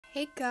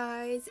Hey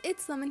guys,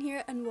 it's Lemon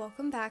here and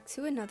welcome back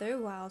to another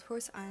Wild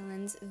Horse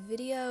Islands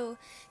video.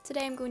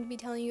 Today I'm going to be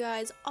telling you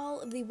guys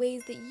all of the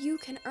ways that you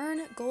can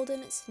earn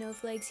golden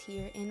snowflakes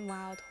here in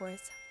Wild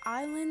Horse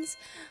Islands,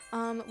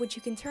 which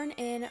you can turn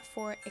in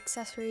for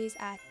accessories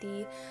at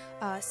the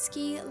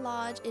ski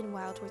lodge in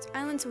Wild Horse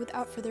Islands. So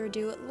without further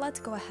ado, let's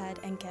go ahead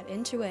and get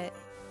into it.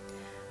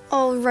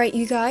 Alright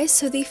you guys,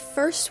 so the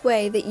first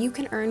way that you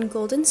can earn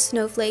golden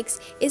snowflakes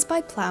is by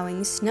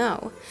plowing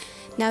snow.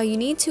 Now you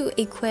need to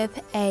equip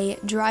a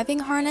driving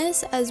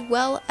harness as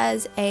well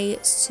as a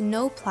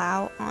snow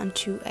plow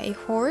onto a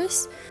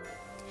horse.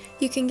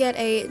 You can get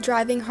a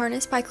driving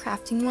harness by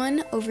crafting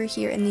one over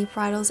here in the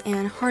bridles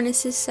and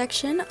harnesses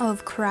section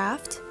of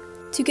craft.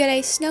 To get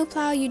a snow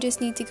plow, you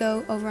just need to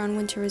go over on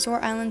Winter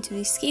Resort Island to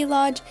the ski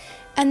lodge,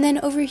 and then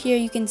over here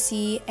you can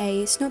see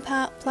a snow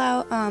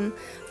plow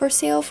for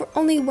sale for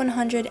only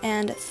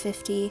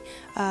 150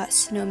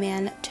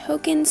 snowman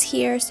tokens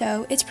here,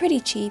 so it's pretty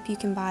cheap, you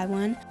can buy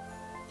one.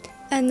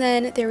 And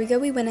then there we go,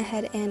 we went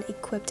ahead and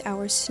equipped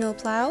our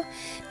snowplow.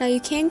 Now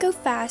you can go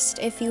fast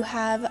if you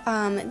have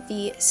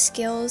the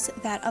skills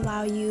that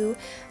allow you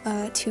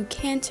to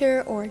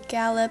canter or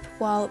gallop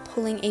while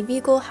pulling a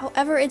vehicle.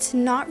 However, it's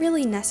not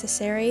really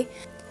necessary,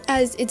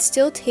 as it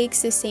still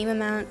takes the same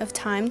amount of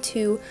time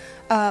to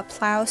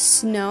plow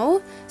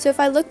snow. So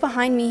if I look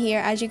behind me here,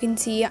 as you can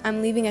see,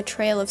 I'm leaving a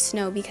trail of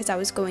snow because I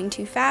was going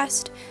too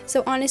fast.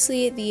 So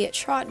honestly, the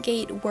trot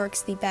gait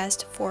works the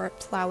best for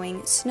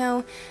plowing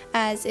snow,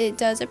 as it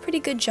does a pretty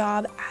good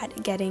job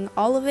at getting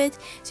all of it.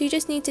 So you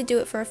just need to do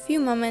it for a few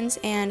moments,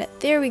 and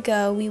there we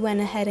go, we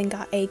went ahead and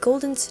got a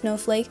golden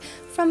snowflake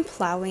from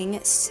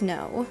plowing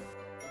snow.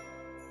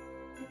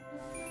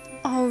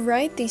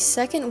 Alright, the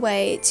second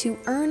way to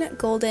earn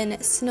golden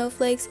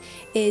snowflakes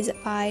is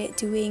by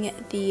doing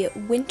the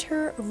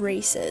winter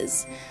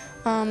races.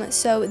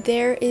 So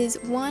there is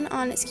one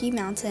on Ski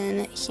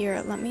Mountain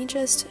here. Let me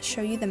just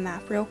show you the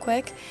map real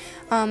quick.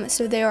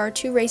 So there are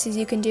two races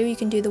you can do. You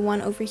can do the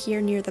one over here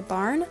near the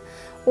barn,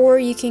 or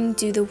you can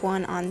do the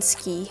one on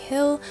Ski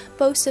Hill.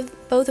 Both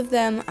of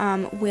them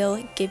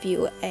will give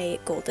you a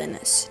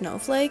golden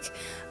snowflake.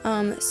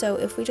 So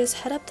if we just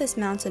head up this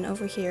mountain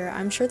over here,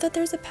 I'm sure that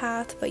there's a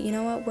path, but you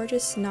know what, we're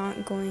just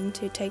not going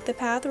to take the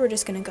path, we're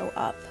just going to go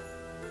up.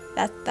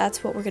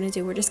 That's what we're going to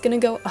do, we're just going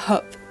to go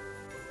up.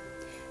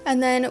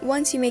 And then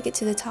once you make it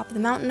to the top of the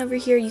mountain over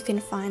here, you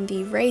can find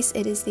the race.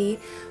 It is the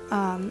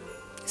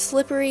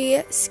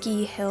slippery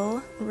ski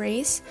hill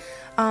race.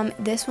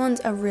 This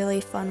one's a really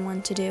fun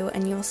one to do,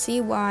 and you'll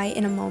see why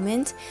in a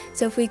moment.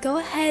 So if we go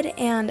ahead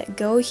and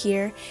go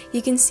here,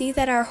 you can see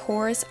that our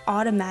horse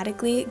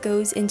automatically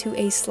goes into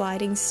a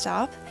sliding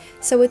stop.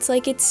 So it's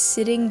like it's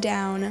sitting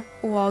down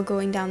while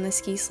going down the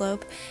ski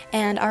slope,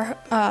 and our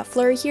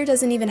flurry here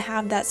doesn't even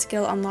have that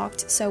skill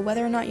unlocked. So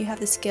whether or not you have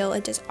the skill,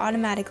 it just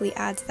automatically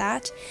adds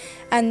that.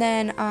 And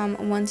then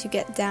once you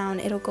get down,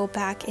 it'll go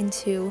back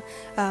into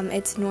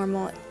its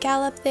normal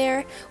gallop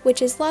there,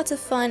 which is lots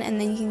of fun.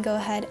 And then you can go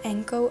ahead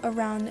and go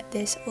around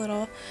this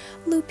little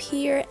loop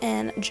here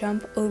and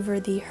jump over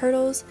the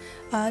hurdles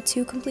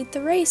to complete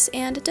the race,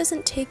 and it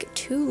doesn't take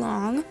too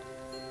long.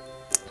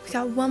 We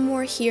got one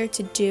more here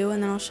to do,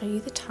 and then I'll show you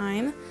the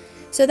time.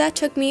 So that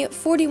took me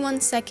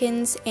 41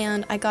 seconds,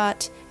 and I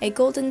got a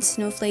golden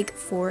snowflake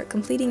for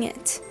completing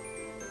it.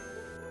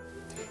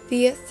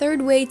 The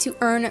third way to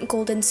earn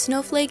golden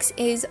snowflakes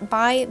is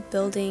by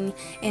building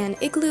an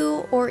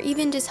igloo, or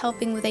even just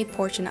helping with a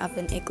portion of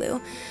an igloo.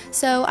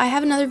 So I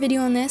have another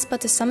video on this,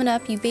 but to sum it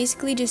up, you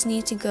basically just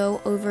need to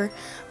go over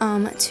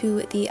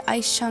to the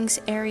ice chunks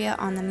area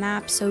on the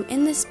map. So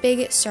in this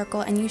big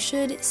circle, and you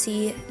should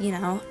see, you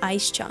know,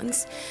 ice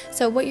chunks.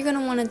 So what you're going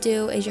to want to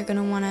do is you're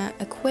going to want to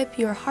equip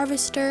your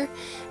harvester,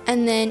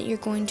 and then you're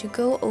going to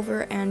go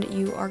over and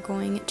you are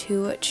going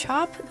to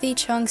chop the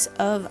chunks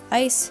of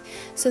ice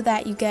so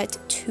that you get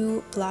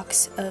 2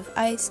 blocks of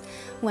ice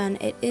when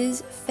it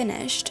is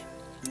finished.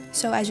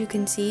 So as you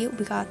can see,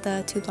 we got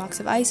the 2 blocks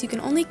of ice. You can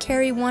only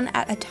carry one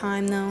at a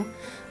time though,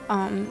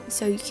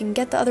 so you can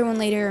get the other one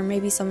later, or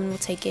maybe someone will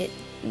take it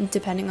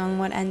depending on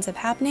what ends up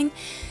happening.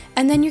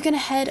 And then you're gonna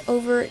head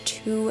over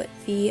to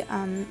the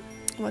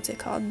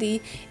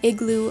the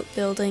igloo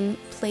building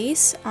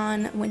place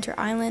on Winter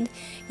Island.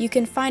 You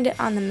can find it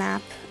on the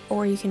map,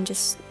 or you can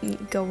just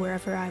go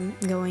wherever I'm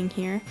going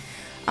here.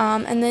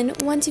 And then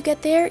once you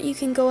get there, you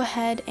can go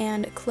ahead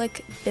and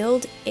click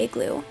Build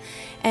Igloo,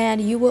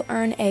 and you will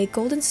earn a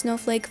golden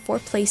snowflake for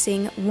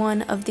placing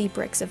one of the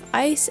bricks of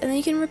ice, and then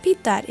you can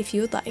repeat that if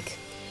you would like.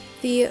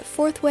 The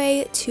fourth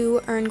way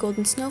to earn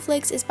golden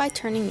snowflakes is by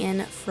turning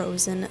in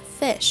frozen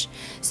fish.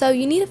 So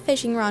you need a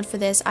fishing rod for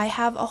this. I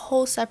have a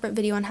whole separate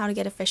video on how to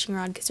get a fishing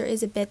rod because there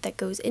is a bit that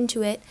goes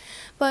into it.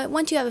 But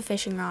once you have a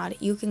fishing rod,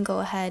 you can go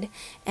ahead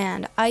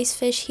and ice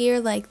fish here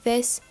like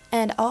this.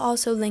 and I'll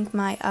also link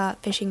my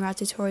fishing rod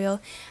tutorial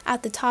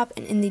at the top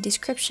and in the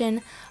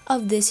description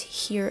of this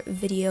here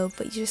video.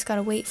 But you just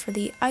gotta wait for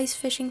the ice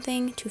fishing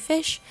thing to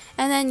fish,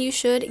 and then you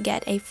should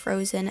get a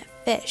frozen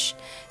fish.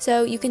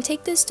 So you can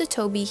take this to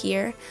Toby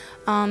here.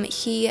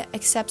 He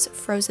accepts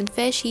frozen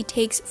fish. He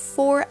takes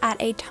 4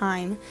 at a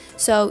time,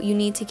 so you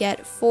need to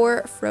get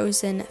 4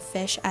 frozen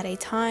fish at a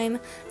time.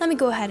 Let me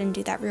go ahead and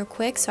do that real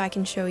quick so I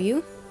can show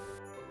you.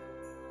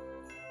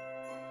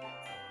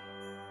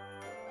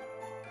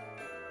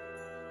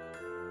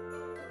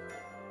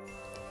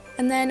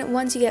 And then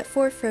once you get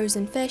 4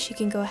 frozen fish, you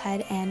can go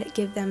ahead and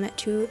give them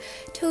to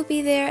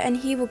Toby there, and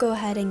he will go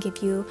ahead and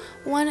give you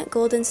 1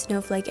 golden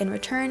snowflake in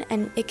return.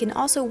 And it can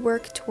also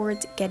work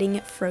towards getting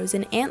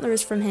frozen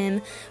antlers from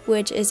him,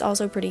 which is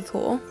also pretty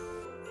cool.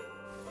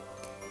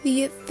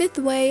 The 5th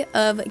way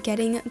of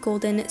getting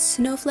golden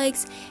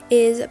snowflakes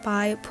is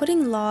by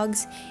putting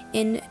logs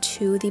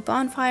into the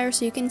bonfire.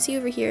 So you can see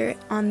over here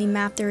on the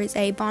map there is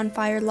a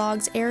bonfire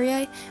logs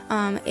area.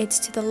 It's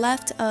to the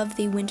left of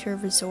the winter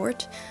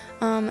resort.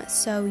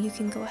 So you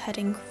can go ahead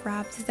and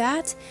grab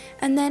that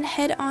and then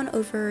head on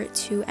over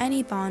to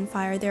any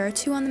bonfire. There are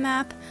 2 on the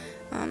map.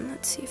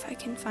 Let's see if I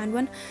can find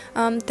one.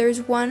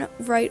 There's one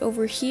right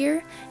over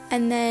here,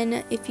 and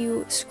then if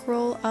you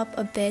scroll up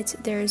a bit,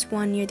 there's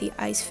one near the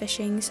ice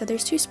fishing. So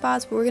there's 2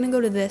 spots, but we're gonna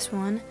go to this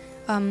one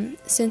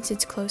since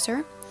it's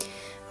closer.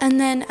 And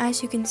then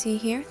as you can see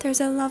here, there's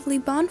a lovely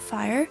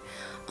bonfire.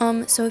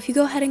 So if you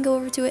go ahead and go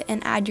over to it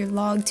and add your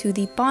log to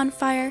the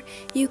bonfire,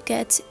 you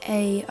get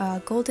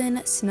a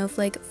golden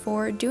snowflake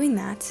for doing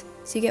that.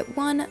 So you get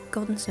 1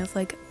 golden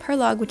snowflake per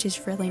log, which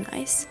is really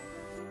nice.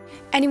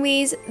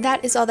 Anyways,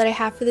 that is all that I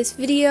have for this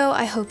video.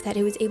 I hope that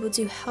it was able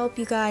to help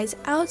you guys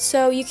out,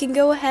 so you can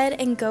go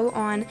ahead and go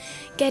on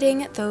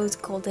getting those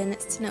golden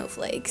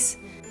snowflakes.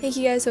 Thank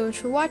you guys so much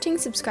for watching.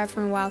 Subscribe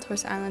for more Wild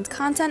Horse Island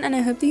content, and I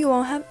hope that you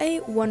all have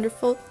a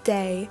wonderful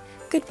day.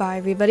 Goodbye,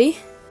 everybody.